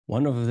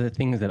One of the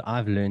things that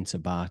I've learned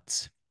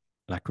about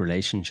like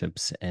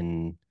relationships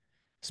and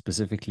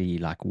specifically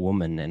like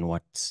women and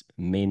what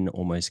men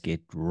almost get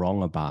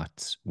wrong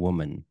about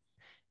women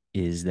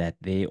is that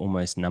their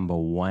almost number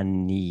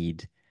one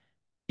need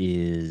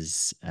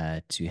is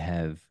to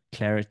have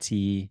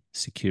clarity,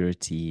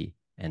 security,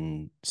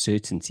 and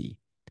certainty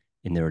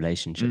in the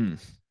relationship, Mm.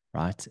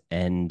 right?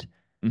 And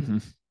Hmm.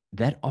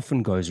 that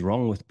often goes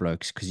wrong with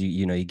blokes because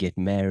you get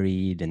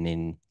married and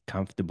then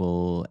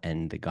comfortable,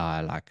 and the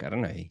guy, like, I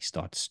don't know, he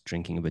starts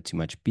drinking a bit too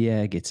much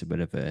beer, gets a bit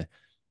of a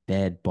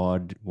dad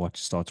bod,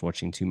 starts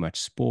watching too much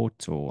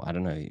sport, or I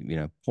don't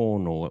know,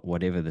 porn or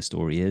whatever the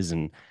story is.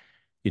 And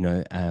you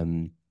know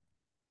um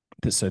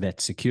so that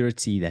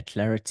security, that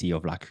clarity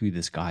of like who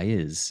this guy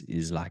is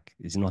like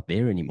is not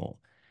there anymore.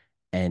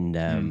 And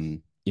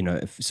Mm.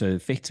 so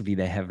effectively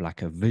they have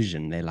like a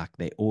vision. They're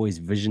always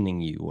visioning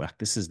you, like,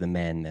 this is the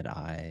man that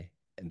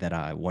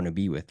I want to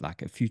be with,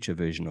 like a future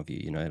version of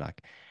you,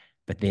 like.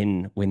 But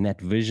then when that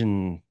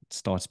vision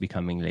starts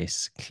becoming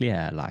less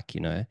clear, like,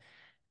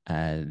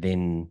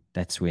 then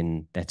that's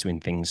when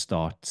things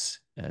start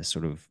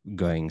sort of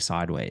going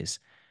sideways.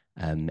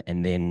 And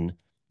then,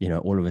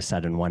 all of a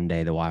sudden one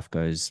day the wife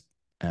goes,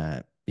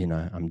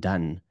 I'm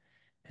done.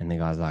 And the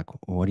guy's like,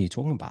 what are you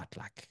talking about?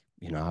 Like,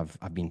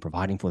 I've been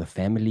providing for the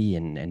family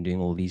and doing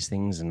all these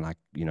things, and like,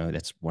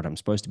 that's what I'm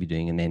supposed to be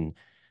doing. And then,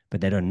 but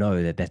they don't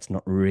know that that's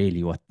not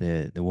really what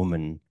the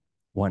woman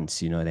wants.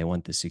 They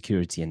want the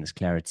security and this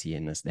clarity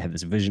and this, they have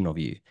this vision of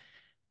you.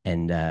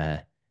 And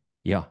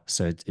yeah,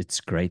 so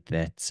it's great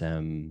that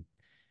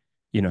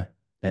you know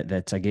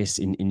that I guess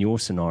in your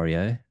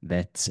scenario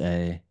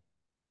that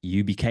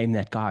you became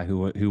that guy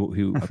who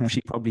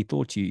she probably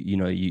thought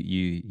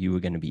you were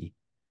going to be.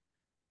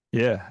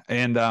 Yeah.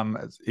 And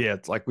yeah,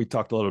 it's like we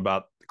talked a little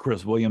about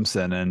Chris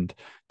Williamson and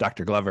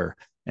Dr. Glover.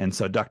 And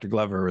so Dr.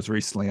 Glover was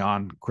recently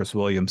on Chris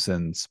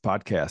Williamson's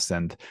podcast,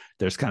 and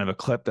there's kind of a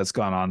clip that's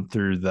gone on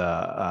through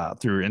the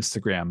through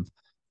Instagram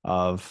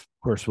of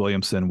Chris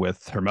Williamson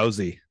with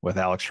Hermosi, with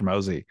Alex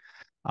Hermosi,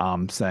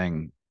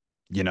 saying,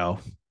 you know,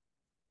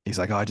 he's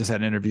like, "Oh, I just had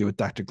an interview with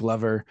Dr.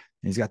 Glover,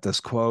 and he's got this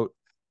quote: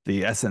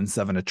 the essence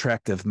of an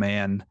attractive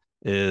man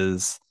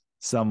is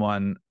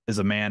is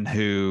a man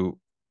who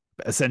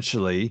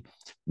essentially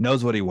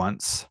knows what he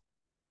wants,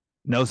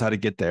 knows how to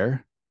get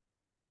there,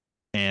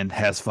 and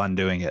has fun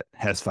doing it,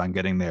 has fun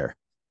getting there."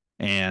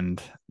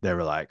 And they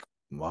were like,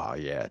 wow,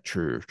 yeah,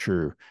 true,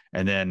 true.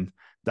 And then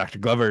Dr.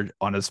 Glover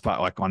on his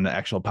spot, like on the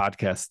actual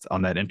podcast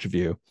on that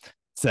interview,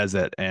 says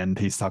it, and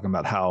he's talking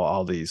about how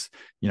all these,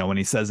 when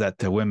he says that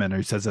to women or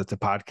he says that to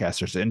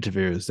podcasters, to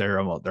interviewers, they're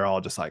all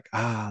just like,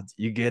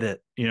 you get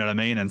it, you know what I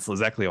mean? And it's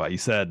exactly what you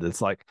said.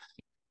 It's like,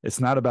 it's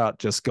not about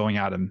just going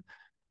out and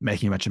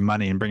making a bunch of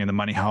money and bringing the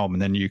money home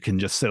and then you can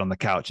just sit on the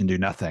couch and do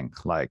nothing.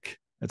 Like,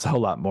 it's a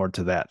whole lot more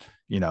to that,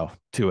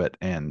 to it.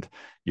 And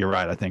you're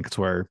right. I think it's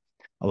where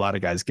a lot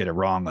of guys get it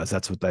wrong, as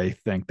that's what they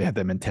think. They have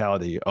the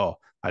mentality, oh,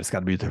 I just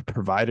got to be the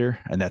provider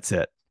and that's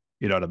it.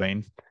 You know what I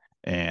mean?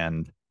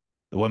 And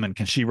the woman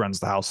she runs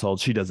the household,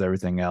 she does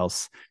everything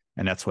else.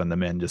 And that's when the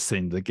men just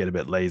seem to get a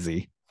bit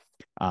lazy,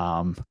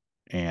 um,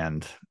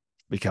 and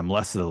become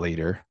less of the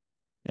leader.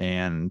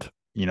 And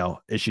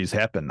issues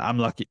happen. I'm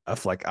lucky. I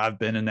feel like I've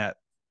been in that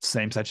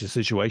same such a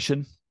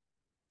situation,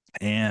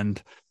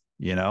 and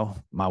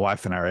my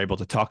wife and I are able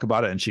to talk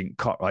about it, and she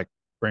can like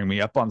bring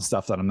me up on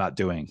stuff that I'm not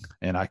doing,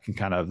 and I can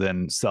kind of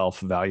then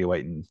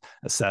self-evaluate and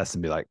assess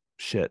and be like,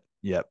 shit,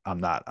 yep,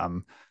 I'm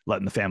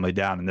letting the family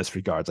down in this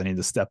regards. I need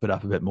to step it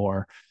up a bit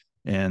more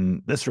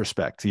in this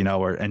respect,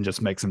 and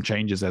just make some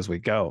changes as we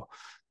go,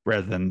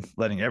 rather than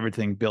letting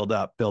everything build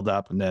up.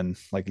 And then,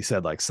 like you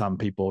said, like some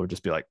people would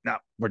just be like, no,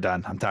 we're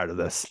done. I'm tired of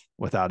this,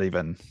 without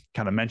even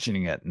kind of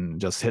mentioning it,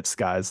 and just hits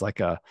guys like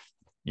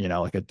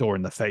like a door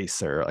in the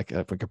face, or like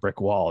a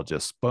brick wall,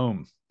 just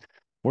boom.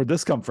 Where'd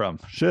this come from?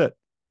 Shit.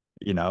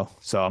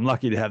 So I'm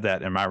lucky to have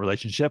that in my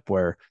relationship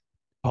where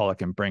Paula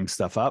can bring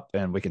stuff up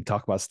and we can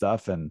talk about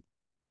stuff. And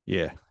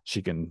yeah,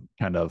 she can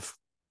kind of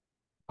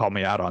call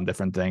me out on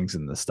different things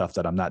and the stuff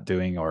that I'm not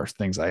doing or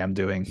things I am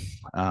doing,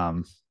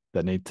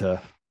 that need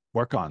to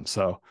work on.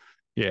 So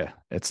yeah,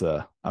 it's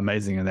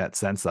amazing in that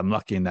sense. I'm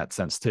lucky in that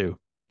sense too,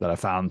 that I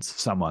found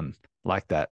someone like that.